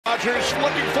Rodgers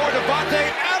looking for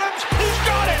Devontae Adams. He's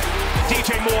got it.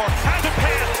 DJ Moore has a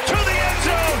pass to the end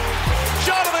zone.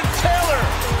 Jonathan Taylor,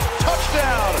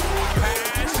 touchdown.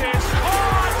 Pass is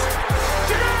caught.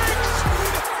 Diggs,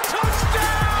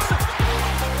 touchdown.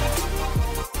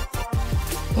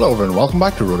 Hello everyone, welcome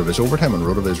back to RotoViz Overtime on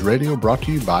RotoViz Radio, brought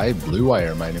to you by Blue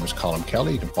Wire. My name is Colm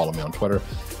Kelly. You can follow me on Twitter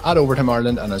at Overtime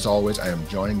Ireland, and as always, I am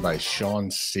joined by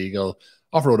Shawn Siegele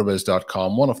of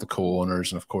RotoViz.com, one of the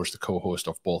co-owners and of course the co-host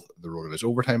of both the RotoViz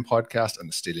Overtime podcast and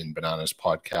the Stealing Bananas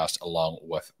podcast, along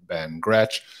with Ben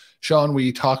Gretsch. Shawn,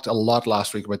 we talked a lot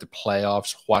last week about the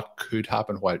playoffs, what could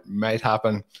happen, what might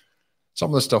happen. Some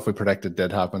of the stuff we predicted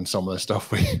did happen, some of the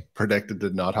stuff we predicted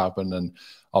did not happen, and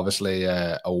obviously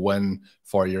a win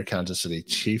for your Kansas City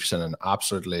Chiefs in an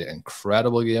absolutely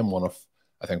incredible game,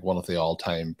 I think one of the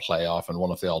all-time playoff and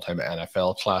one of the all-time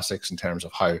NFL classics in terms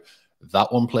of how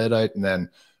that one played out. And then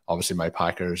obviously my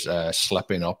Packers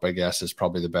slipping up, I guess, is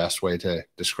probably the best way to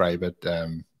describe it.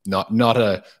 Not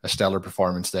a stellar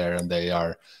performance there, and they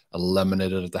are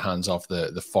eliminated at the hands of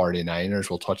the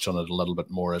 49ers. We'll touch on it a little bit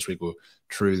more as we go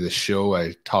through the show.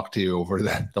 I talked to you over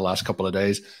the last couple of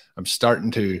days. I'm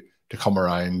starting to come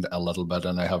around a little bit,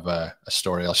 and I have a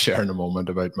story I'll share in a moment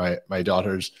about my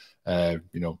daughter's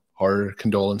her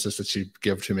condolences that she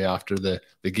gave to me after the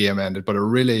game ended. But a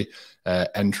really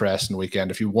interesting weekend.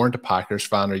 If you weren't a Packers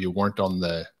fan or you weren't on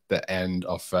the end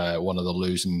of one of the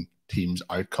losing teams'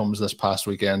 outcomes this past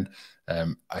weekend,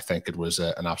 I think it was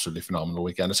an absolutely phenomenal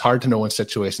weekend. It's hard to know in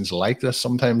situations like this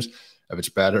sometimes if it's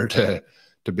better to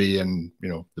be in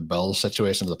the Bills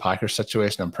situation or the Packers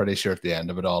situation. I'm pretty sure at the end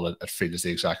of it all, it feels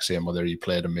the exact same whether you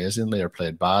played amazingly or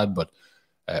played bad. But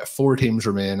 4 teams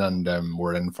remain, and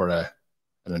we're in for an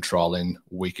enthralling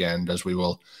weekend, as we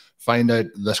will find out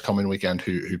this coming weekend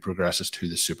who progresses to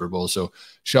the Super Bowl. So,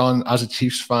 Shawn, as a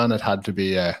Chiefs fan, it had to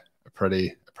be a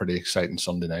pretty exciting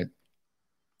Sunday night.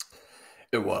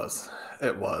 It was,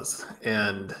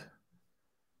 and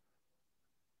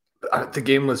the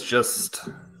game was just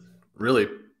really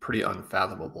pretty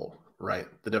unfathomable, right?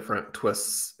 The different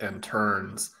twists and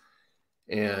turns,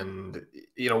 and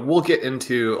we'll get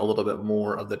into a little bit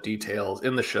more of the details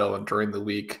in the show and during the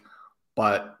week.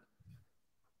 But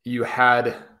you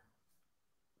had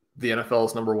the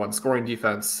NFL's #1 scoring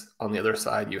defense. On the other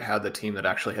side, you had the team that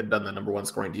actually had been the #1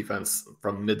 scoring defense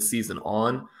from mid-season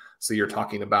on. So you're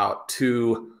talking about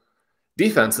 2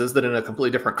 defenses that in a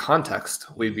completely different context,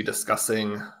 we'd be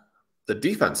discussing the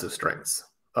defensive strengths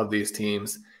of these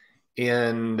teams.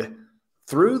 And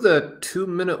through the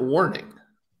 2-minute warning,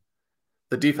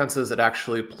 the defenses had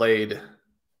actually played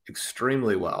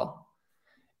extremely well.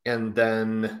 And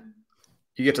then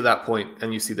you get to that point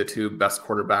and you see the 2 best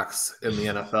quarterbacks in the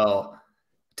NFL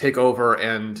take over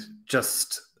and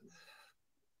just,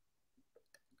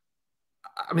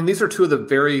 these are 2 of the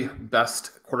very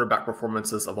best quarterback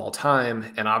performances of all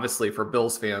time. And obviously for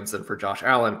Bills fans and for Josh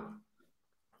Allen,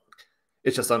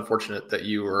 it's just unfortunate that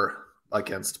you were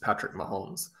against Patrick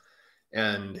Mahomes.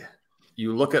 And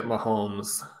you look at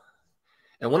Mahomes,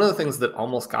 and one of the things that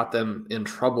almost got them in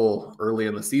trouble early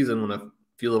in the season when a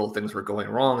few little things were going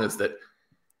wrong is that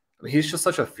he's just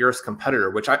such a fierce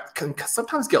competitor, which I can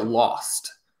sometimes get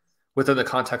lost within the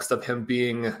context of him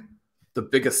being the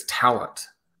biggest talent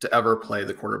to ever play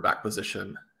the quarterback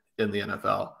position in the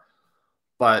NFL.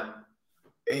 But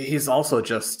he's also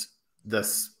just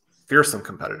this fearsome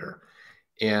competitor.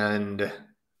 And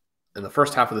in the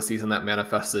first half of the season, that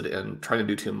manifested in trying to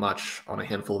do too much on a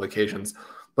handful of occasions.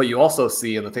 But you also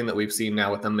see, and the thing that we've seen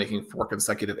now with them making 4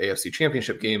 consecutive AFC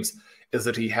championship games, is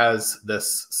that he has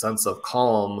this sense of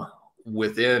calm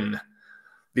within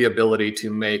the ability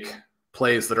to make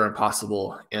plays that are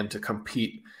impossible and to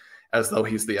compete as though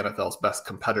he's the NFL's best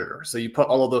competitor. So you put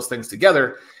all of those things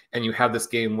together and you have this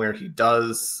game where he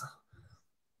does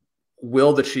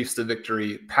will the Chiefs to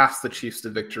victory, pass the Chiefs to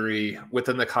victory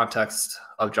within the context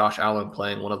of Josh Allen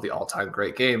playing one of the all-time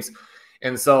great games.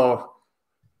 And so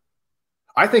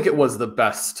I think it was the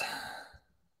best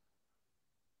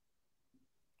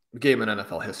game in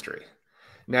NFL history.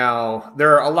 Now,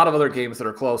 there are a lot of other games that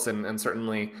are close, and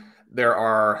certainly there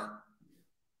are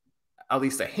at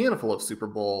least a handful of Super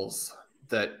Bowls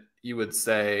that you would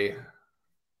say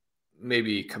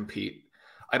maybe compete.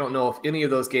 I don't know if any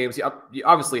of those games, you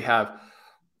obviously have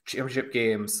championship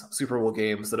games, Super Bowl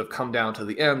games that have come down to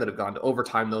the end, that have gone to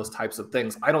overtime, those types of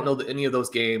things. I don't know that any of those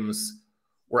games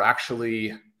were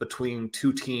actually between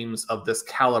 2 teams of this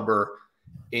caliber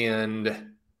and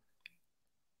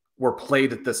were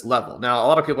played at this level. Now, a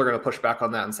lot of people are going to push back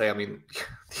on that and say,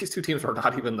 these 2 teams are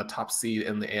not even the top seed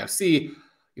in the AFC.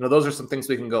 Those are some things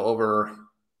we can go over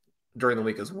during the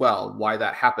week as well, why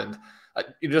that happened.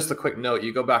 just a quick note,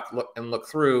 you go back look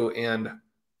through, and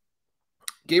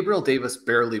Gabriel Davis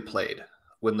barely played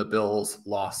when the Bills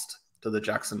lost to the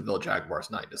Jacksonville Jaguars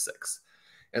 9-6.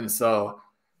 And so,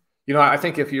 I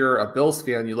think if you're a Bills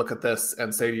fan, you look at this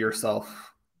and say to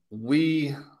yourself,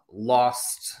 we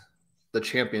lost the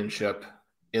championship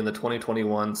in the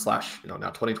 2021 / now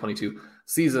 2022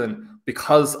 season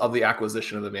because of the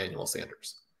acquisition of Emmanuel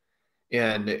Sanders.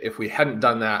 And if we hadn't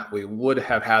done that, we would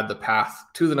have had the path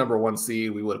to the number 1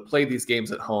 seed. We would have played these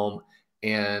games at home,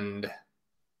 and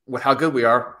with how good we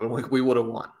are, we would have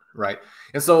won, right?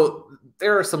 And so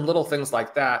there are some little things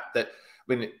like that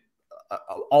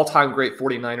all-time great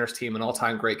 49ers team, an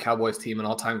all-time great Cowboys team, an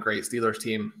all-time great Steelers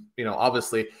team,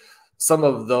 obviously some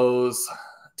of those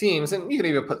teams, and you can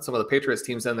even put some of the Patriots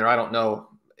teams in there. I don't know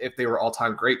if they were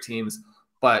all-time great teams,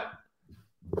 but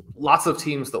lots of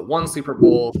teams that won Super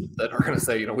Bowl that are going to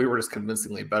say, we were just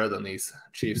convincingly better than these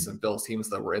Chiefs and Bills teams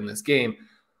that were in this game.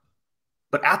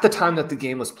 But at the time that the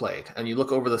game was played, and you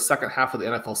look over the second half of the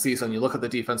NFL season, you look at the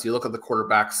defense, you look at the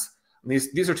quarterbacks, and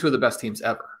these are two of the best teams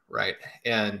ever, right?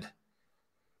 And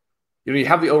you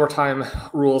have the overtime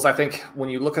rules. I think when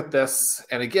you look at this,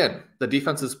 and again, the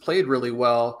defenses played really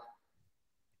well,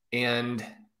 and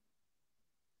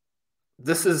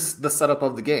this is the setup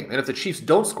of the game. And if the Chiefs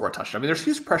don't score a touchdown, there's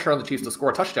huge pressure on the Chiefs to score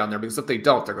a touchdown there, because if they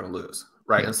don't, they're going to lose,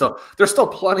 right? And so there's still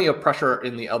plenty of pressure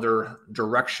in the other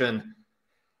direction.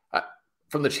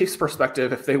 From the Chiefs'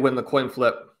 perspective, if they win the coin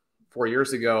flip 4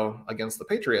 years ago against the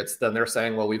Patriots, then they're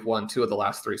saying, well, we've won 2 of the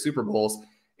last 3 Super Bowls,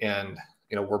 and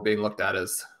we're being looked at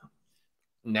as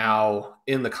now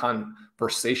in the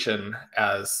conversation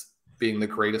as being the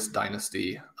greatest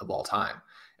dynasty of all time.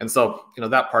 And so,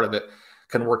 that part of it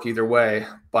can work either way.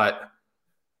 But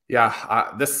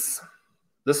yeah, this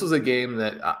was a game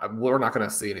that we're not going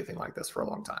to see anything like this for a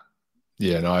long time.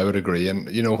 Yeah, no, I would agree. And,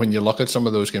 when you look at some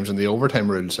of those games, and the overtime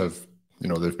rules have,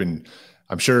 they've been,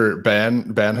 I'm sure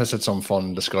Ben has had some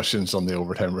fun discussions on the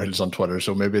overtime rules on Twitter.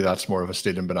 So maybe that's more of a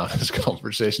stealing bananas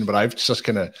conversation, but I've just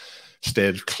kind of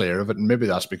stayed clear of it. And maybe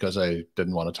that's because I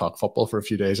didn't want to talk football for a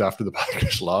few days after the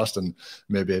Packers lost. And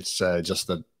maybe it's just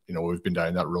that, we've been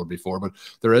down that road before, but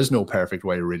there is no perfect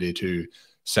way really to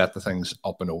set the things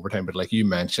up in overtime. But like you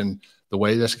mentioned, the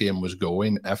way this game was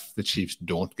going, if the Chiefs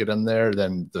don't get in there,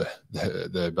 then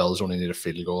the Bills only need a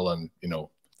field goal. And,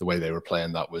 the way they were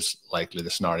playing, that was likely the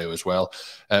scenario as well.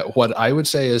 What I would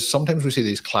say is sometimes we see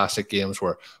these classic games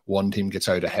where one team gets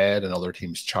out ahead and other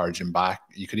teams charging back.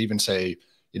 You could even say,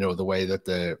 the way that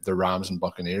the Rams and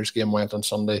Buccaneers game went on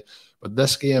Sunday. But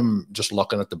this game, just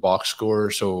looking at the box score,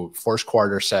 so first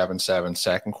quarter 7-7,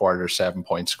 second quarter 7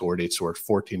 points scored, each scored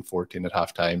 14-14 at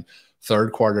halftime.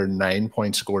 Third quarter 9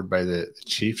 points scored by the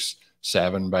Chiefs,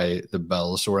 7 by the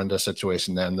Bills. So we're in a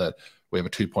situation then that we have a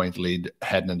 2-point lead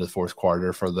heading into the fourth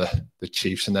quarter for the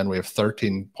Chiefs. And then we have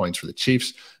 13 points for the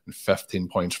Chiefs and 15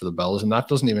 points for the Bills. And that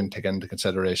doesn't even take into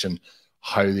consideration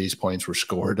how these points were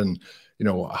scored and,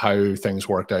 how things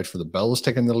worked out for the Bills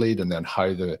taking the lead, and then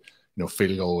how the,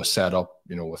 field goal was set up,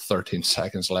 with 13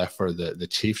 seconds left for the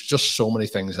Chiefs. Just so many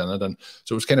things in it. And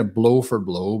so it was kind of blow for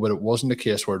blow, but it wasn't a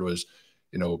case where it was,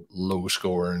 low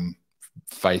scoring,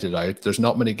 fight it out. There's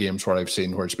not many games where I've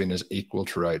seen where it's been as equal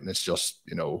throughout, and it's just,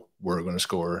 we're going to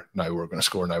score, now we're going to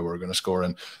score, now we're going to score.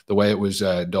 And the way it was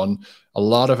done, a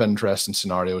lot of interesting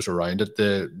scenarios around it.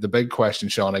 The big question,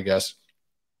 Shawn, I guess,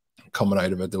 coming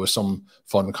out of it, there was some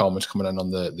fun comments coming in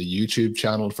on the YouTube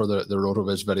channel for the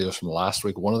RotoViz videos from last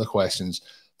week. One of the questions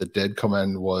that did come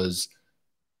in was,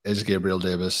 is Gabriel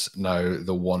Davis now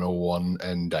the 101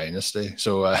 in Dynasty?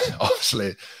 So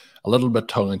obviously a little bit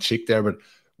tongue-in-cheek there, but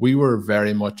we were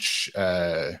very much,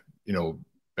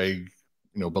 big,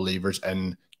 believers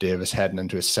in Davis heading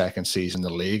into his second season in the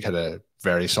league. Had a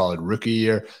very solid rookie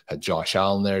year, had Josh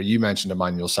Allen there. You mentioned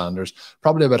Emmanuel Sanders.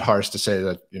 Probably a bit harsh to say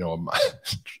that,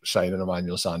 signing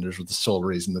Emmanuel Sanders was the sole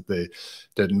reason that they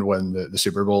didn't win the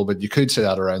Super Bowl, but you could say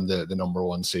that around the number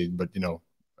 1 seed, but,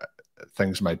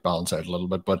 things might balance out a little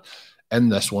bit. But in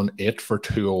this one, 8 for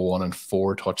 201 and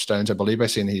 4 touchdowns. I believe I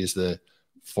seen he's the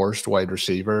first wide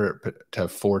receiver to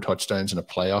have 4 touchdowns in a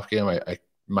playoff game. I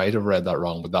might have read that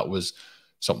wrong, but that was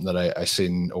something that I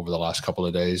seen over the last couple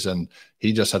of days, and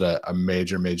he just had a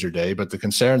major day. But the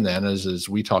concern then is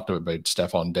we talked about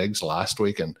Stephon Diggs last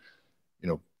week, and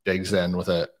Diggs then with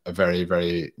a very,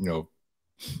 very,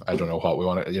 I don't know what we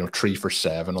want to, 3 for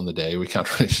 7 on the day. We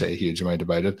can't really say a huge amount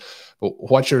about it. But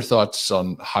what's your thoughts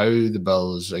on how the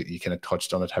Bills, like you kind of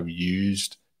touched on it, have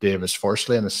used Davis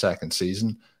firstly in his second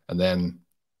season, and then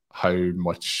how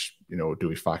much, do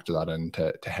we factor that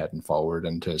into heading forward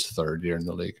into his third year in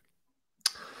the league?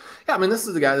 Yeah, I mean, this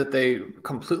is the guy that they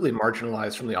completely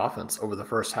marginalized from the offense over the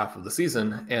first half of the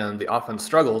season, and the offense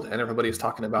struggled, and everybody's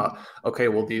talking about, okay,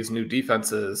 well, these new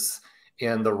defenses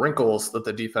and the wrinkles that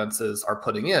the defenses are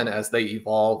putting in as they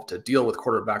evolve to deal with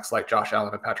quarterbacks like Josh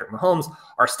Allen and Patrick Mahomes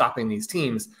are stopping these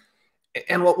teams.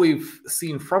 And what we've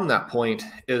seen from that point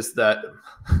is that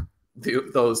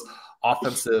those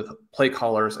offensive play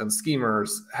callers and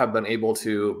schemers have been able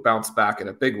to bounce back in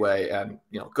a big way. And,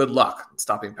 good luck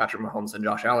stopping Patrick Mahomes and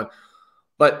Josh Allen.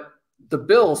 But the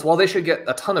Bills, while they should get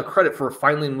a ton of credit for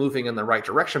finally moving in the right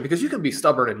direction, because you can be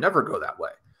stubborn and never go that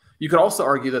way, you could also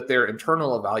argue that their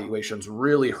internal evaluations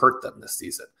really hurt them this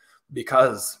season.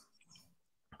 Because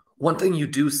one thing you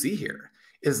do see here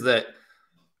is that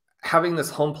having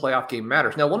this home playoff game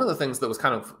matters. Now, one of the things that was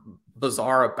kind of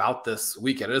bizarre about this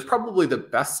weekend, it is probably the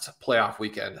best playoff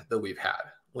weekend that we've had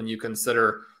when you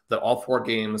consider that all 4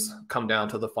 games come down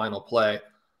to the final play.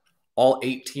 All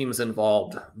 8 teams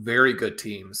involved, very good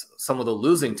teams. Some of the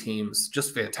losing teams,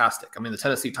 just fantastic. I mean, the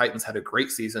Tennessee Titans had a great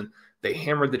season. They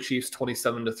hammered the Chiefs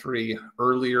 27-3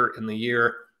 earlier in the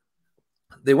year.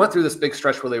 They went through this big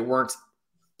stretch where they weren't,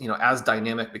 as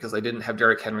dynamic because they didn't have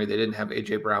Derrick Henry, they didn't have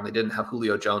A.J. Brown, they didn't have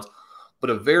Julio Jones, but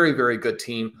a very, very good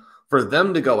team. For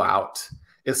them to go out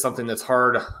is something that's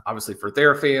hard, obviously, for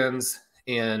their fans.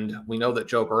 And we know that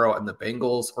Joe Burrow and the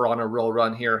Bengals are on a real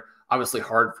run here. Obviously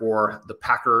hard for the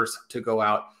Packers to go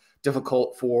out.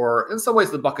 Difficult for, in some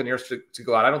ways, the Buccaneers to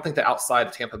go out. I don't think that outside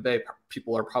of Tampa Bay,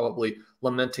 people are probably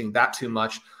lamenting that too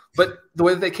much. But the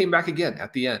way that they came back again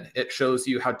at the end, it shows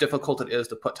you how difficult it is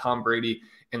to put Tom Brady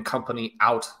and company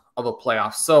out of a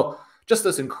playoff. So just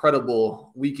this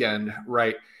incredible weekend,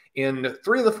 right? And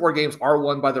 3 of the 4 games are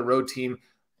won by the road team.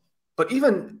 But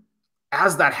even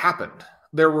as that happened,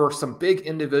 there were some big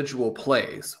individual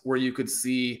plays where you could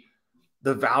see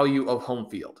the value of home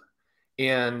field.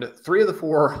 And 3 of the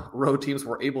 4 road teams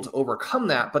were able to overcome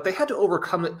that, but they had to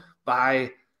overcome it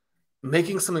by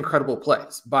making some incredible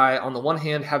plays. By, on the one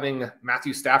hand, having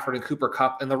Matthew Stafford and Cooper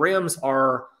Kupp, and the Rams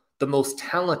are the most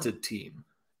talented team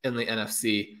in the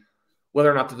NFC.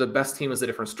 Whether or not they're the best team is a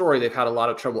different story. They've had a lot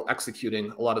of trouble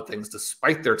executing a lot of things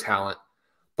despite their talent.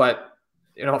 But,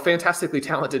 a fantastically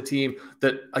talented team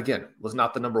that, again, was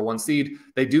not the number 1 seed.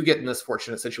 They do get in this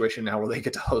fortunate situation now where they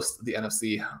get to host the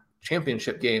NFC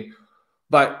Championship game.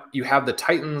 But you have the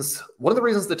Titans. One of the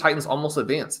reasons the Titans almost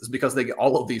advance is because they get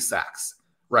all of these sacks,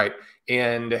 right?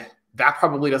 And that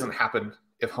probably doesn't happen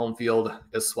if home field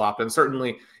is swapped. And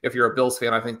certainly if you're a Bills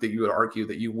fan, I think that you would argue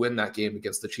that you win that game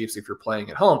against the Chiefs if you're playing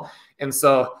at home. And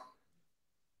so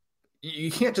you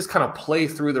can't just kind of play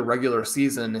through the regular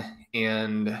season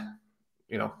and,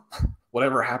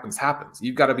 whatever happens, happens.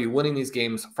 You've got to be winning these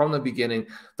games from the beginning.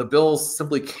 The Bills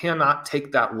simply cannot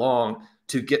take that long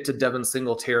to get to Devin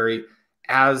Singletary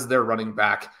as their running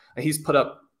back. And he's put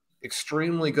up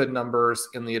extremely good numbers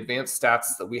in the advanced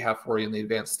stats that we have for you in the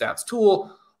advanced stats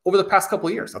tool over the past couple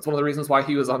of years. That's one of the reasons why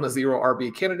he was on the 0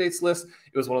 RB candidates list.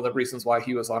 It was one of the reasons why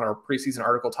he was on our preseason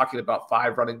article talking about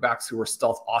 5 running backs who were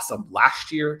stealth awesome last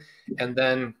year. And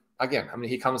then again,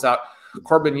 he comes out.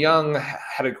 Corbin Young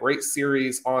had a great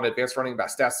series on advanced running back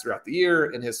stats throughout the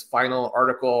year. In his final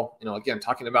article, again,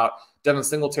 talking about Devin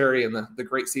Singletary and the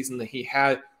great season that he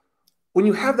had. When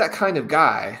you have that kind of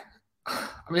guy,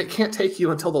 it can't take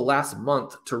you until the last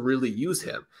month to really use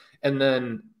him. And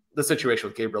then the situation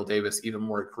with Gabriel Davis, even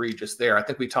more egregious there. I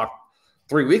think we talked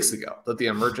 3 weeks ago that the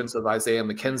emergence of Isaiah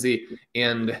McKenzie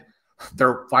and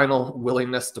their final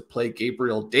willingness to play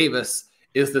Gabriel Davis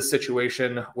is the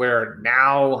situation where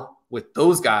now with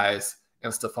those guys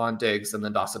and Stephon Diggs and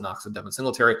then Dawson Knox and Devin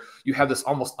Singletary, you have this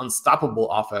almost unstoppable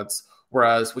offense.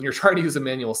 Whereas when you're trying to use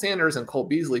Emmanuel Sanders and Cole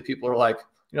Beasley, people are like,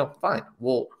 fine,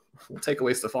 we'll take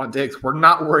away Stephon Diggs. We're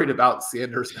not worried about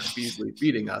Sanders and Beasley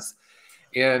beating us.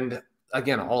 And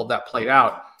again, all of that played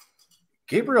out.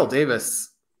 Gabriel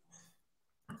Davis,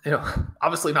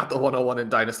 obviously not the 101 in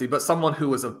Dynasty, but someone who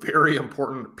was a very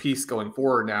important piece going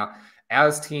forward now.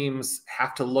 As teams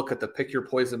have to look at the pick your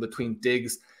poison between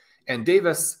Diggs and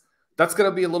Davis, that's going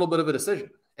to be a little bit of a decision.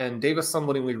 And Davis,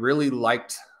 somebody we really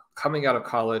liked coming out of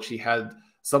college. He had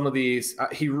some of these,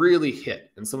 he really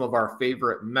hit in some of our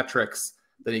favorite metrics.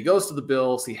 Then he goes to the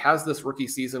Bills. He has this rookie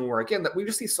season where, again, that we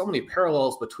just see so many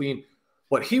parallels between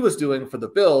what he was doing for the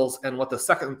Bills and what the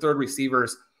second and third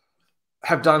receivers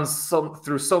have done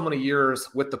through so many years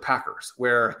with the Packers,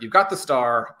 where you've got the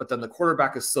star, but then the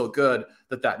quarterback is so good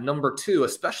that number 2,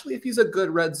 especially if he's a good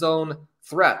red zone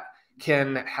threat,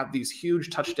 can have these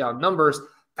huge touchdown numbers.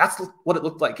 That's what it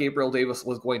looked like Gabriel Davis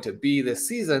was going to be this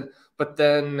season. But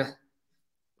then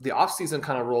the offseason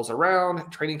kind of rolls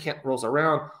around, training camp rolls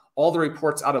around. All the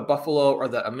reports out of Buffalo are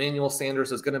that Emmanuel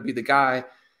Sanders is going to be the guy.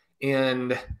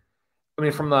 And I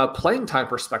mean, from a playing time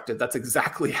perspective, that's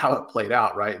exactly how it played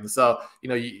out, right? And so,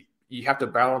 you have to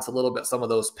balance a little bit some of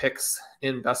those picks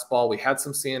in best ball. We had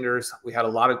some Sanders. We had a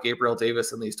lot of Gabriel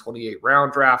Davis in these 28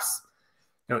 round drafts.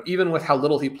 Even with how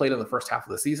little he played in the first half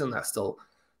of the season, that still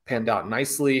panned out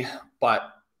nicely. But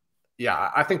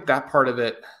yeah, I think that part of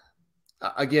it,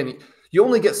 again, you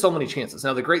only get so many chances.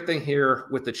 Now, the great thing here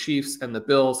with the Chiefs and the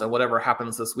Bills and whatever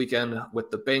happens this weekend with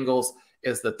the Bengals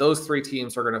is that those three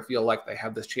teams are going to feel like they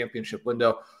have this championship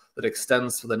window that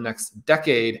extends for the next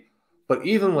decade. But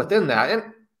even within that,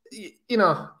 and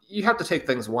you have to take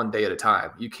things one day at a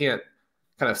time. You can't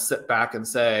kind of sit back and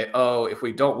say, oh, if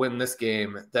we don't win this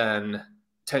game, then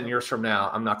 10 years from now,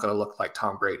 I'm not going to look like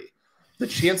Tom Brady. The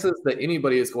chances that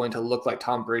anybody is going to look like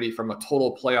Tom Brady from a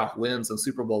total playoff wins and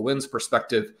Super Bowl wins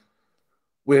perspective,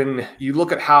 when you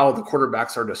look at how the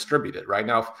quarterbacks are distributed right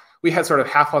now, if we had sort of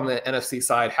half on the NFC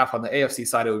side, half on the AFC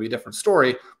side, it would be a different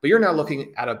story. But you're now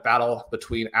looking at a battle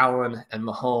between Allen and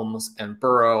Mahomes and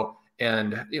Burrow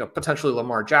and potentially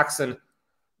Lamar Jackson.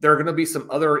 There are going to be some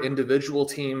other individual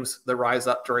teams that rise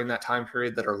up during that time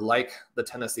period that are like the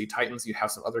Tennessee Titans. You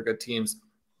have some other good teams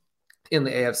in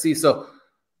the AFC. So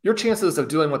your chances of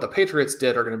doing what the Patriots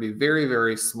did are going to be very,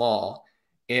 very small.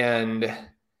 And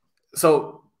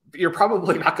so you're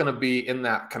probably not going to be in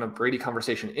that kind of Brady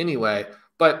conversation anyway,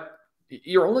 but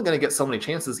you're only going to get so many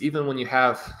chances, even when you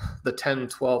have the 10,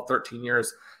 12, 13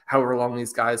 years, however long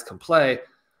these guys can play.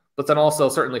 But then also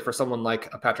certainly for someone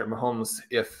like a Patrick Mahomes,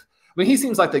 he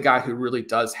seems like the guy who really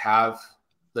does have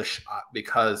the shot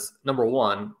because number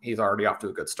one, he's already off to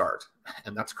a good start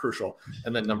and that's crucial.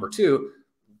 And then number two,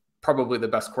 probably the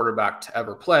best quarterback to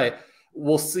ever play.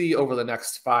 We'll see over the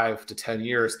next 5 to 10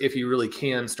 years if you really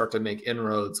can start to make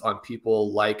inroads on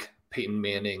people like Peyton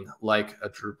Manning, like a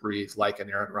Drew Brees, like an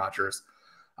Aaron Rodgers.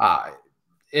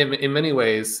 In many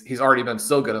ways, he's already been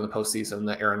so good in the postseason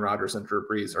that Aaron Rodgers and Drew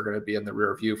Brees are going to be in the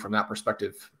rear view from that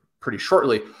perspective pretty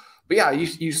shortly. But yeah, you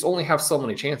just only have so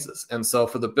many chances. And so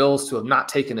for the Bills to have not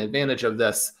taken advantage of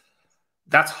this,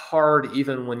 that's hard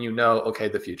even when okay,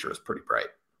 the future is pretty bright.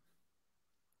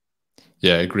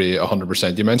 Yeah, I agree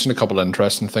 100%. You mentioned a couple of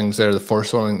interesting things there. The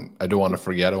first one I don't want to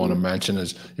forget, I want to mention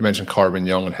is you mentioned Corbin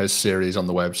Young and his series on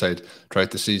the website throughout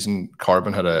the season.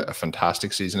 Corbin had a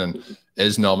fantastic season and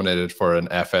is nominated for an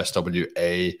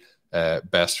FSWA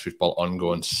Best Football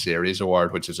Ongoing Series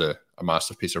Award, which is a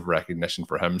massive piece of recognition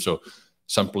for him. So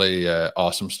simply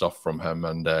awesome stuff from him,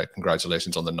 and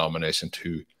congratulations on the nomination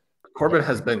too. Corbin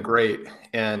has been great.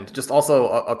 And just also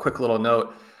a quick little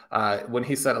note, when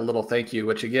he sent a little thank you,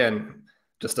 which again,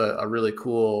 just a really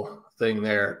cool thing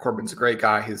there. Corbin's a great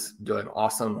guy. He's doing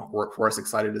awesome work for us.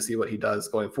 Excited to see what he does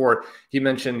going forward. He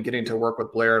mentioned getting to work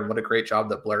with Blair and what a great job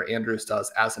that Blair Andrews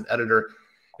does as an editor.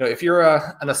 If you're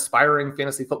an aspiring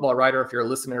fantasy football writer, if you're a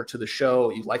listener to the show,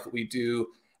 you like what we do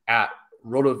at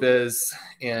RotoViz,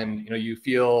 and you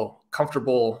feel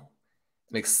comfortable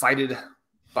and excited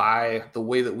by the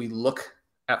way that we look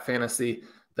at fantasy,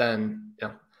 then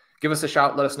give us a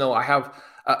shout. Let us know. I have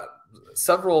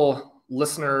several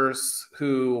listeners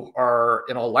who are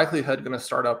in all likelihood going to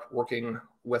start up working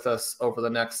with us over the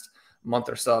next month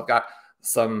or so. I've got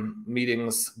some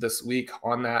meetings this week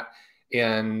on that.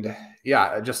 And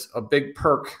yeah, just a big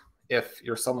perk if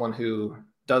you're someone who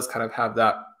does kind of have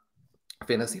that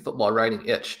fantasy football writing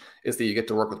itch is that you get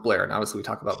to work with Blair. And obviously we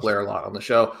talk about Blair a lot on the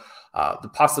show. The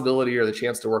possibility or the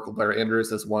chance to work with Blair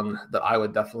Andrews is one that I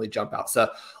would definitely jump out. So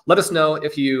let us know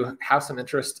if you have some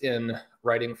interest in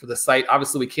writing for the site.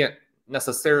 Obviously we can't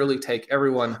necessarily take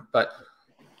everyone, but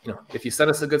if you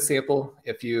send us a good sample,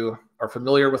 if you are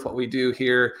familiar with what we do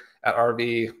here at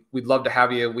RV, we'd love to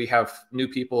have you. We have new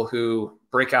people who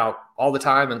break out all the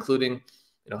time, including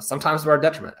sometimes to our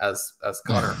detriment, as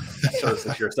Connor showed us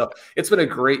this year. So it's been a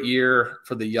great year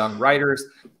for the young writers.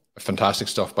 Fantastic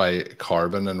stuff by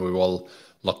Carbon, and we will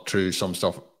look through some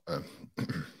stuff.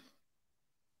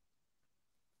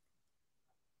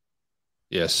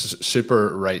 Yes,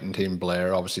 super writing team,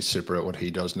 Blair, obviously super at what he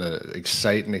does, in an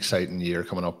exciting year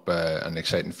coming up, an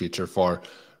exciting future for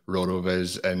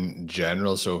RotoViz in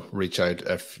general. So reach out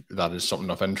if that is something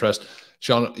of interest.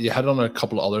 Shawn, you had on a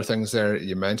couple of other things there.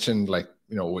 You mentioned,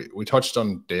 we touched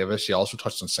on Davis. You also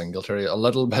touched on Singletary a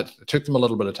little bit. It took them a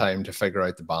little bit of time to figure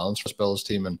out the balance for Bill's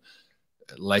team. And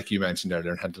like you mentioned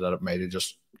earlier and hinted at, it might have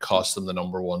just cost them the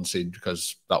 #1 seed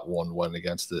because that one win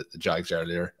against the Jags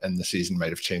earlier in the season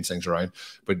might have changed things around.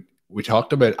 But we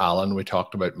talked about Allen. We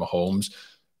talked about Mahomes.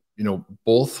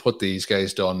 Both what these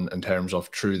guys done in terms of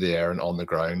through the air and on the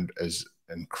ground is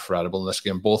incredible in this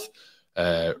game. Both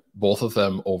of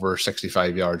them over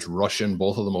 65 yards rushing,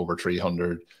 both of them over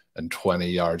 300 120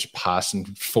 yards passing,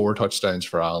 4 touchdowns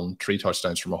for Allen, 3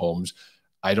 touchdowns for Mahomes.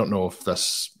 I don't know if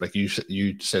this, like you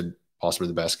said, possibly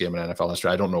the best game in NFL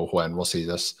history. I don't know when we'll see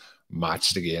this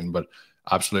matched again, but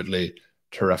absolutely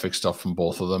terrific stuff from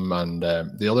both of them. And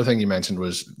the other thing you mentioned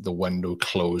was the window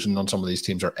closing on some of these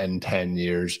teams are in 10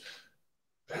 years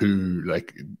who,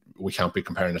 like, we can't be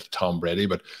comparing it to Tom Brady,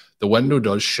 but the window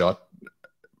does shut.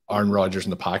 Aaron Rodgers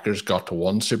and the Packers got to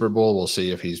 1 Super Bowl. We'll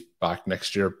see if he's back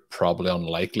next year. Probably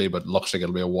unlikely, but looks like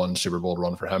it'll be a 1 Super Bowl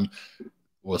run for him.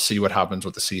 We'll see what happens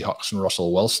with the Seahawks and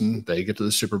Russell Wilson. They get to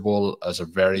the Super Bowl as a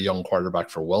very young quarterback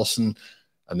for Wilson,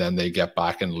 and then they get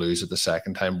back and lose it the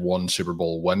second time. 1 Super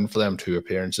Bowl win for them, 2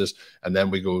 appearances. And then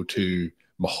we go to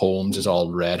Mahomes is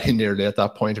already nearly at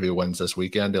that point. If he wins this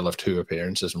weekend, they'll have 2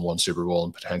 appearances and 1 Super Bowl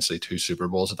and potentially 2 Super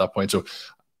Bowls at that point. So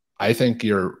I think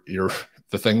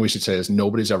the thing we should say is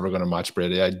nobody's ever going to match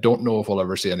Brady. I don't know if we'll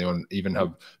ever see anyone even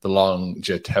have the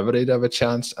longevity to have a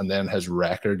chance. And then his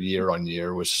record year on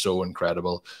year was so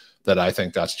incredible that I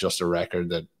think that's just a record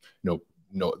that,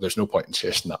 no, there's no point in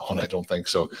chasing that one, I don't think.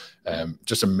 So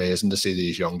just amazing to see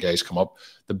these young guys come up.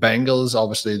 The Bengals,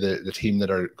 obviously the team that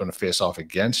are going to face off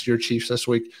against your Chiefs this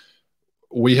week.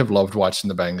 We have loved watching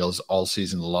the Bengals all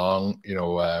season long.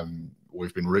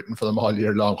 We've been rooting for them all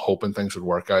year long, hoping things would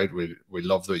work out. We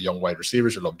love the young wide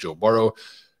receivers. We love Joe Burrow.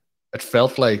 It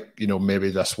felt like, maybe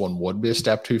this one would be a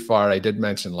step too far. I did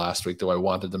mention last week, though, I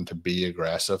wanted them to be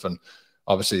aggressive. And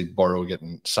obviously, Burrow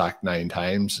getting sacked 9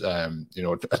 times,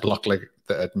 it looked like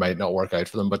it might not work out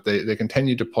for them. But they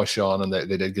continued to push on, and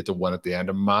they did get the win at the end.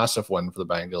 A massive win for the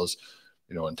Bengals.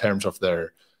 In terms of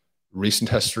their recent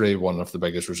history, one of the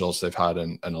biggest results they've had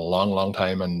in a long, long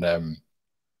time. And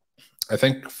I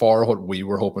think for what we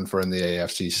were hoping for in the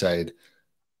AFC side,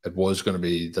 it was going to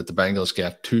be that the Bengals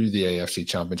get to the AFC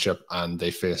Championship and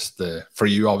they face for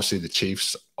you, obviously, the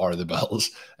Chiefs or the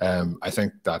Bills. I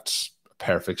think that's a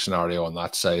perfect scenario on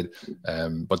that side.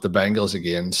 But the Bengals,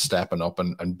 again, stepping up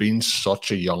and being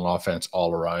such a young offense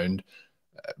all around,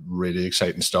 really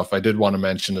exciting stuff. I did want to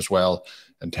mention as well,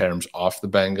 in terms of the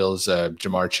Bengals,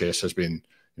 Jamar Chase has been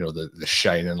the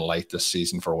shining light this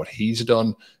season for what he's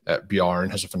done. Bjorn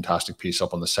has a fantastic piece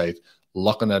up on the site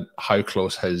looking at how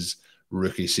close his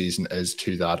rookie season is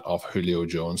to that of Julio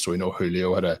Jones. So we know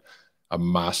Julio had a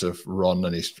massive run,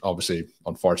 and he's obviously,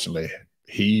 unfortunately,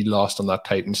 he lost on that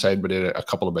Titans side, but he had a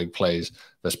couple of big plays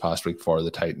this past week for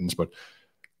the Titans. But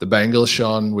the Bengals,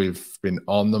 Sean, we've been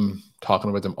on them,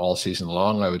 talking about them all season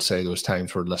long. I would say those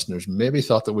times where listeners maybe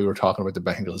thought that we were talking about the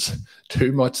Bengals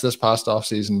too much this past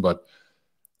offseason, but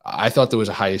I thought there was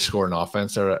a high-scoring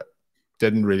offense there. I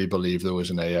didn't really believe there was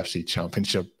an AFC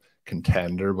Championship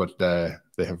contender, but they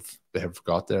have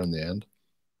got there in the end.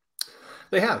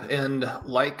 They have, and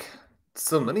like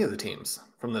so many of the teams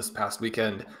from this past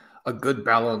weekend, a good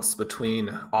balance between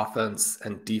offense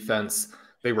and defense.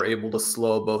 They were able to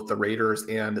slow both the Raiders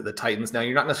and the Titans. Now,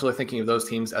 you're not necessarily thinking of those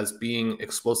teams as being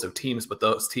explosive teams, but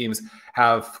those teams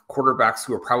have quarterbacks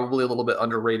who are probably a little bit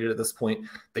underrated at this point.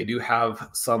 They do have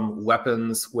some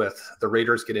weapons, with the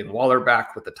Raiders getting Waller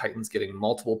back, with the Titans getting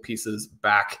multiple pieces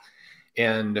back.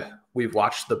 And we've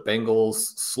watched the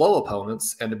Bengals slow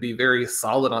opponents and to be very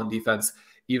solid on defense,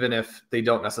 even if they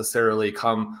don't necessarily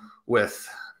come with,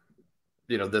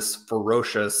 this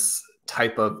ferocious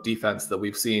type of defense that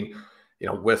we've seen,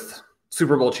 with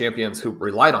Super Bowl champions who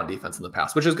relied on defense in the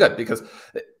past, which is good because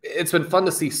it's been fun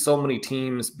to see so many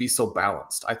teams be so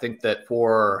balanced. I think that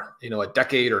for, a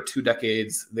decade or 2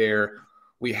 decades there,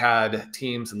 we had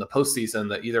teams in the postseason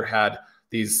that either had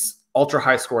these ultra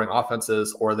high scoring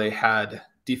offenses or they had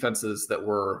defenses that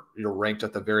were ranked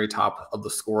at the very top of the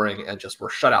scoring and just were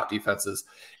shutout defenses.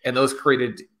 And those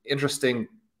created interesting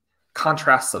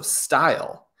contrasts of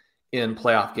style in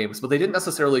playoff games, but they didn't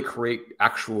necessarily create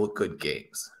actual good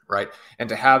games, right? And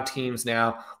to have teams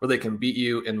now where they can beat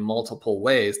you in multiple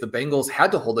ways, the Bengals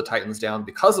had to hold the Titans down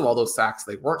because of all those sacks.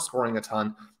 They weren't scoring a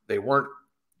ton. They weren't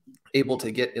able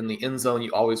to get in the end zone.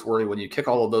 You always worry when you kick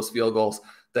all of those field goals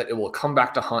that it will come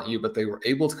back to haunt you, but they were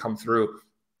able to come through.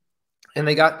 And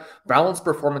they got balanced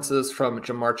performances from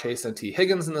Jamar Chase and T.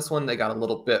 Higgins in this one. They got a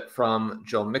little bit from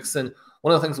Joe Mixon.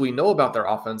 One of the things we know about their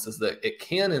offense is that it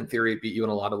can, in theory, beat you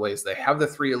in a lot of ways. They have the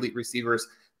 3 elite receivers.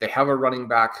 They have a running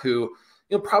back who,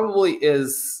 probably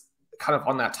is kind of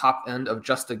on that top end of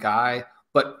just a guy,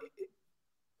 but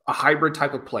a hybrid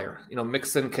type of player.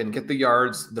 Mixon can get the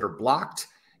yards that are blocked.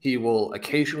 He will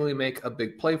occasionally make a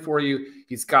big play for you.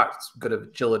 He's got good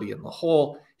agility in the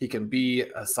hole. He can be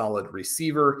a solid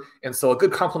receiver. And so a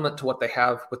good complement to what they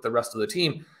have with the rest of the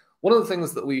team. One of the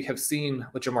things that we have seen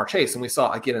with Jamar Chase, and we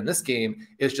saw again in this game,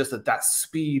 is just that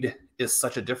speed is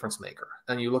such a difference maker.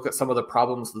 And you look at some of the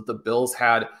problems that the Bills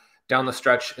had down the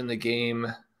stretch in the game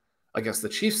against the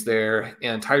Chiefs there,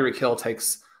 and Tyreek Hill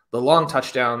takes the long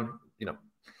touchdown. You know,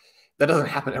 that doesn't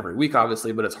happen every week,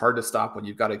 obviously, but it's hard to stop when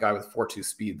you've got a guy with 4.2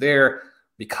 speed there.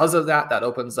 Because of that, that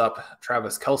opens up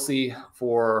Travis Kelce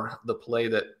for the play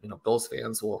that, you know, Bills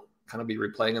fans will kind of be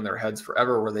replaying in their heads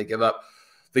forever, where they give up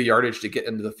the yardage to get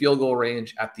into the field goal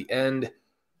range at the end.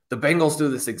 The Bengals do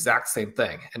this exact same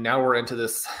thing. And now we're into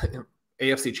this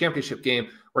AFC Championship game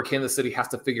where Kansas City has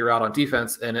to figure out on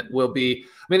defense. And it will be,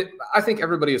 I mean, I think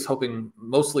everybody is hoping,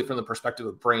 mostly from the perspective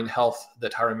of brain health,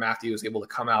 that Tyrann Mathieu is able to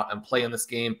come out and play in this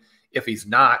game. If he's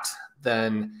not,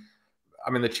 then,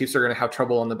 I mean, the Chiefs are going to have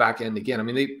trouble on the back end again. I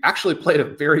mean, they actually played a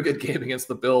very good game against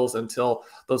the Bills until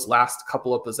those last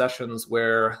couple of possessions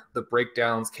where the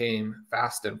breakdowns came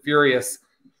fast and furious.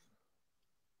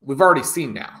 We've already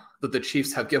seen now that the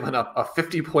Chiefs have given up a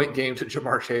 50-point game to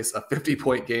Jamar Chase, a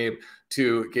 50-point game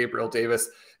to Gabriel Davis.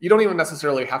 You don't even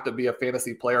necessarily have to be a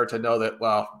fantasy player to know that,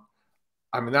 well,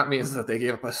 I mean, that means that they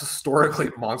gave up a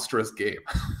historically monstrous game,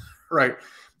 right?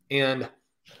 And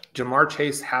Jamar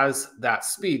Chase has that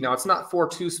speed. Now, it's not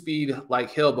 4.2 speed like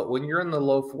Hill, but when you're in the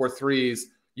low 4.3s,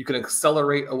 you can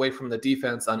accelerate away from the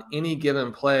defense on any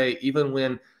given play, even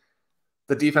when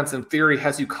the defense, in theory,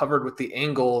 has you covered with the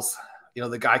angles. You know,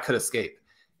 the guy could escape.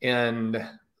 And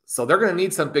so they're going to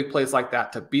need some big plays like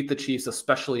that to beat the Chiefs,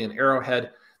 especially in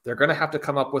Arrowhead. They're going to have to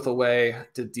come up with a way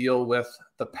to deal with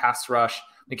the pass rush.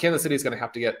 I mean, Kansas City is going to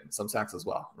have to get some sacks as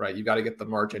well, right? You've got to get the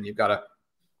margin. You've got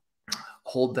to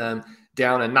hold them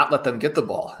down and not let them get the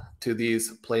ball to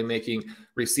these playmaking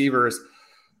receivers.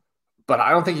 But I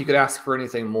don't think you could ask for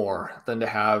anything more than to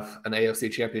have an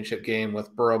AFC Championship game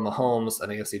with Burrow Mahomes,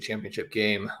 an AFC Championship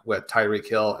game with Tyreek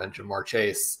Hill and Jamar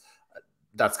Chase.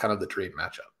 That's kind of the dream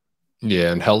matchup.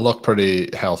 Yeah, and Hill looked pretty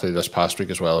healthy this past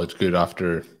week as well. It's good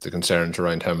after the concerns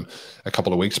around him a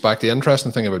couple of weeks back. The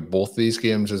interesting thing about both these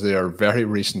games is they are very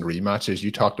recent rematches.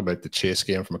 You talked about the Chase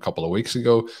game from a couple of weeks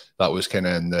ago. That was kind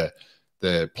of in the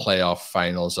playoff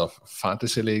finals of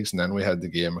fantasy leagues. And then we had the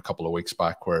game a couple of weeks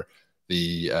back where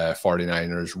the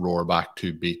 49ers roar back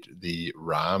to beat the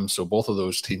Rams. So both of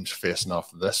those teams facing off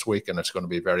this week, and it's going to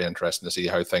be very interesting to see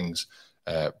how things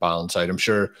balance out. I'm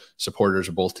sure supporters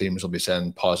of both teams will be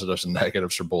saying positives and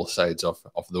negatives for both sides of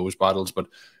those battles, but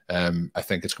I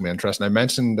think it's going to be interesting. I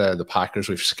mentioned the Packers.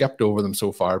 We've skipped over them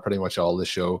so far pretty much all the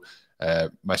show.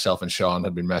 Myself and Sean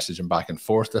had been messaging back and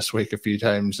forth this week a few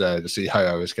times to see how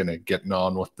I was kind of getting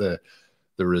on with the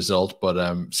result,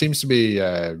 but seems to be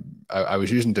I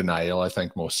was using denial, I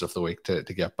think, most of the week to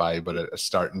get by, but it's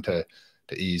starting to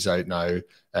ease out now.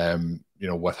 You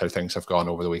know, with how things have gone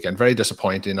over the weekend. Very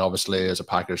disappointing, obviously, as a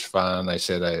Packers fan. I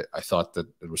said I thought that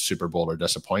it was Super Bowl or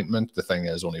disappointment. The thing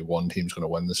is, only one team's going to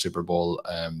win the Super Bowl.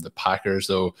 The Packers,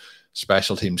 though,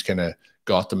 special teams kind of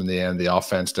got them in the end. The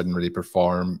offense didn't really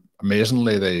perform.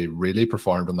 Amazingly, they really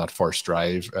performed on that first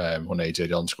drive when A.J.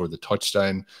 Dillon scored the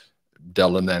touchdown.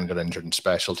 Dillon then got injured in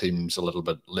special teams a little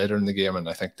bit later in the game, and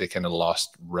I think they kind of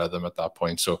lost rhythm at that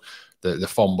point. So the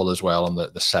fumble as well on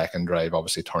the second drive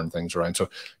obviously turned things around. So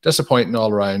disappointing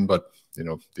all around, but you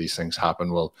know, these things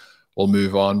happen. We'll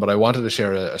move on. But I wanted to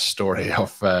share a story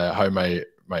of how my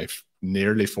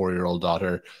nearly 4-year-old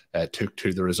daughter took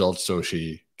to the results. So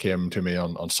she came to me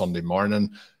on Sunday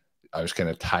morning. I was kind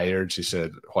of tired. She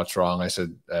said, "What's wrong?" I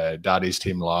said, "Daddy's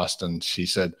team lost." And she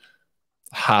said,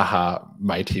 "Haha,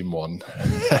 my team won."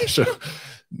 So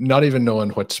not even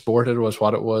knowing what sport it was,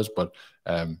 what it was, but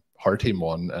her team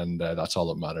won, and that's all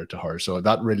that mattered to her. So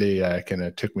that really kind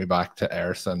of took me back to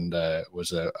earth, and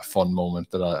was a fun moment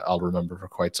that I'll remember for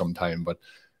quite some time. But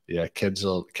yeah, kids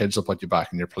will put you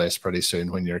back in your place pretty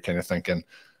soon when you're kind of thinking,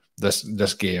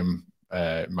 this game,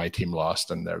 my team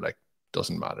lost, and they're like,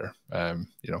 doesn't matter.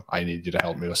 You know, I need you to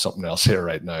help me with something else here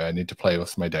right now. I need to play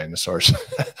with my dinosaurs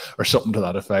or something to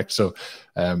that effect. So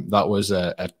that was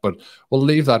it. But we'll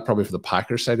leave that probably for the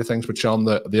Packers side of things. But Sean,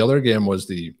 the other game was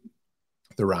the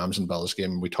Rams and Bills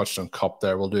game. We touched on Cup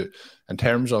there. We'll do in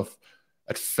terms of,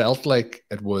 it felt like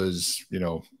it was, you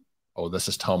know, oh, this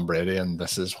is Tom Brady, and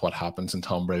this is what happens in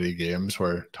Tom Brady games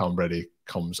where Tom Brady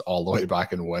comes all the way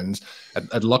back and wins.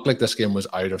 It looked like this game was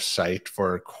out of sight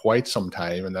for quite some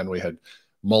time, and then we had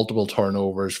multiple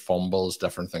turnovers, fumbles,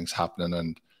 different things happening,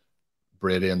 and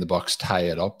Brady and the Bucs tie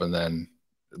it up, and then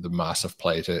the massive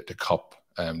play to Cup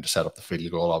to set up the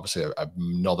field goal. Obviously,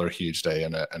 another huge day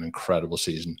and an incredible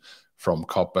season from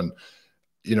Cup. And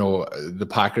you know, the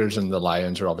Packers and the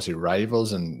Lions are obviously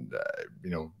rivals, and you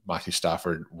know, Matthew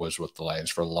Stafford was with the Lions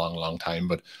for a long, long time,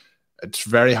 but it's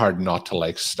very hard not to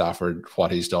like Stafford,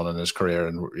 what he's done in his career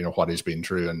and, you know, what he's been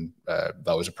through. And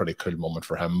that was a pretty cool moment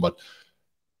for him. But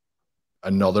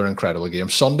another incredible game.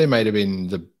 Sunday might have been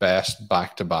the best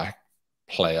back-to-back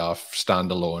playoff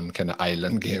standalone kind of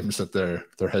island games that there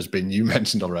has been. You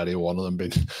mentioned already one of them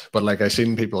being, but like I've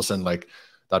seen people saying like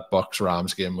that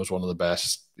Bucks-Rams game was one of the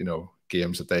best,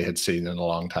 games that they had seen in a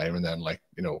long time. And then like,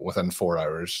 within 4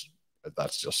 hours,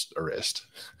 that's just erased.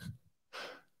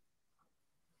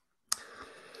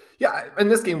 Yeah,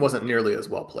 and this game wasn't nearly as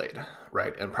well played,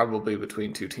 right? And probably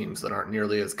between two teams that aren't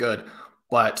nearly as good.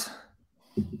 But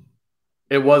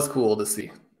it was cool to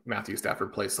see Matthew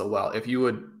Stafford play so well. If you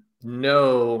would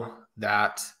know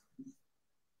that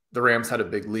the Rams had a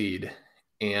big lead,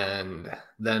 and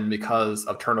then because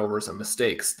of turnovers and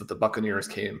mistakes that the Buccaneers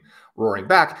came roaring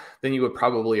back, then you would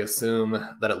probably assume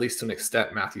that at least to an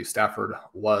extent Matthew Stafford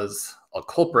was a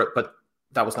culprit, but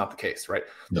that was not the case, right?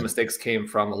 Yeah. The mistakes came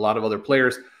from a lot of other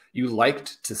players. You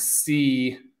liked to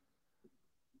see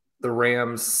the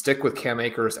Rams stick with Cam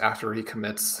Akers after he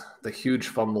commits the huge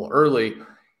fumble early.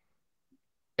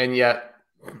 And yet,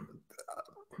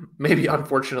 maybe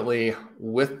unfortunately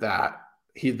with that,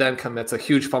 he then commits a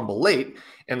huge fumble late.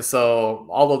 And so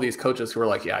all of these coaches who are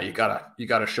like, yeah, you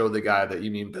gotta show the guy that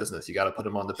you mean business. You got to put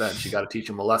him on the bench. You got to teach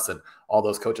him a lesson. All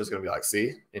those coaches are going to be like,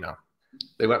 see,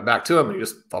 they went back to him and he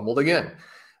just fumbled again.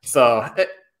 So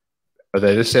are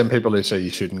they the same people who say you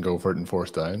shouldn't go for it in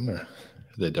fourth down, or are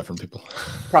they different people?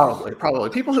 Probably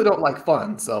people who don't like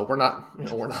fun. So we're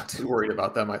not too worried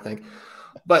about them, I think.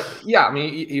 But yeah, I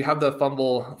mean, you have the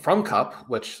fumble from Kupp,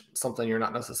 which something you're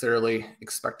not necessarily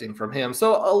expecting from him.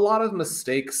 So a lot of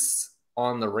mistakes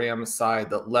on the Rams side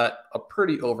that let a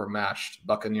pretty overmatched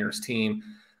Buccaneers team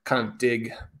kind of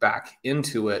dig back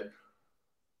into it.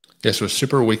 Yeah, so a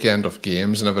super weekend of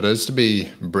games, and if it is to be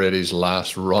Brady's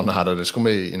last run at it, it's going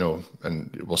to be,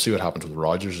 and we'll see what happens with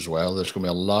Rodgers as well. There's going to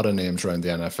be a lot of names around the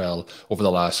NFL over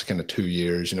the last kind of 2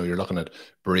 years. You're looking at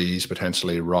Breeze,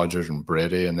 potentially Rodgers and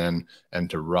Brady, and then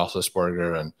into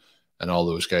Roethlisberger and all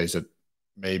those guys that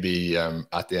maybe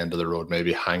at the end of the road,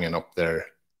 maybe hanging up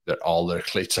all their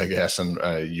cleats, I guess. And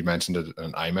you mentioned it,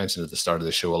 and I mentioned at the start of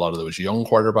the show, a lot of those young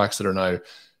quarterbacks that are now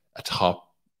atop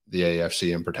the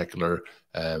AFC in particular,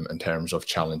 in terms of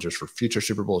challengers for future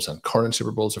Super Bowls and current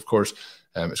Super Bowls, of course.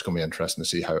 It's going to be interesting to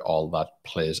see how all that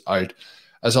plays out.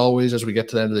 As always, as we get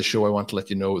to the end of the show, I want to let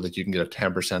you know that you can get a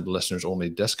 10%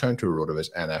 listeners-only discount to RotoViz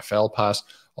NFL Pass.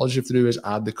 All you have to do is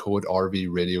add the code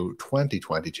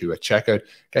RVRadio2022 at checkout,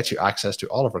 get you access to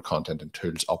all of our content and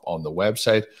tools up on the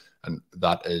website. And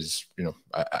that is,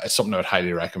 it's something I would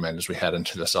highly recommend as we head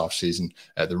into this offseason.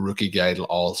 The rookie guide will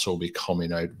also be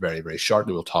coming out very, very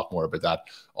shortly. We'll talk more about that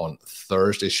on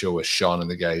Thursday's show with Shawn and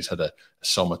the guys had a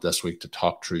summit this week to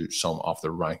talk through some of the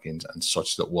rankings and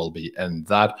such that will be in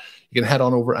that. You can head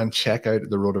on over and check out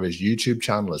the RotoViz YouTube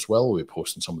channel as well. We'll be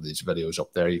posting some of these videos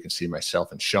up there. You can see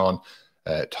myself and Shawn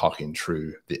talking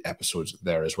through the episodes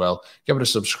there as well. Give it a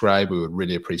subscribe. We would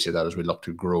really appreciate that as we look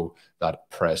to grow that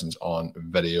presence on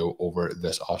video over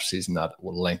this offseason. That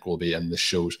link will be in the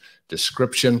show's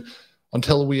description.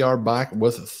 Until we are back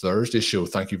with Thursday's show,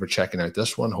 thank you for checking out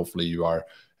this one. Hopefully you are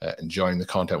enjoying the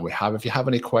content we have. If you have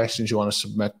any questions you want to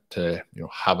submit to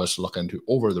have us look into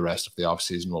over the rest of the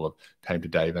offseason, we'll have time to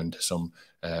dive into some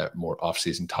more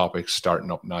offseason topics starting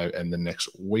up now in the next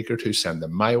week or two. Send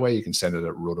them my way. You can send it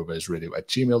at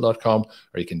rotovizradio@gmail.com,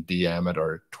 or you can DM it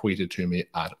or tweet it to me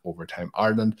at Overtime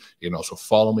Ireland. You can also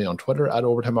follow me on Twitter at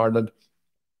Overtime Ireland.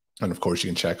 And of course, you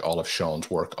can check all of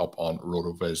Shawn's work up on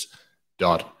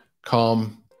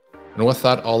rotoviz.com. And with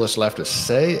that, all that's left to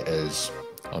say is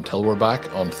until we're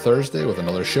back on Thursday with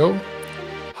another show,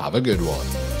 have a good one.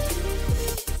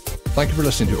 Thank you for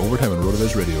listening to Overtime on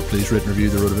RotoViz Radio. Please rate and review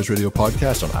the RotoViz Radio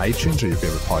podcast on iTunes or your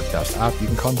favorite podcast app. You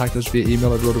can contact us via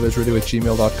email at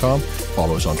rotovizradio@gmail.com.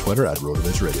 Follow us on Twitter at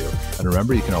RotoViz Radio. And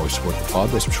remember, you can always support the pod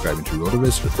by subscribing to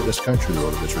RotoViz with the discount through the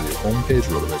RotoViz Radio homepage,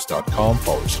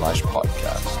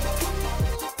 rotoviz.com/podcast.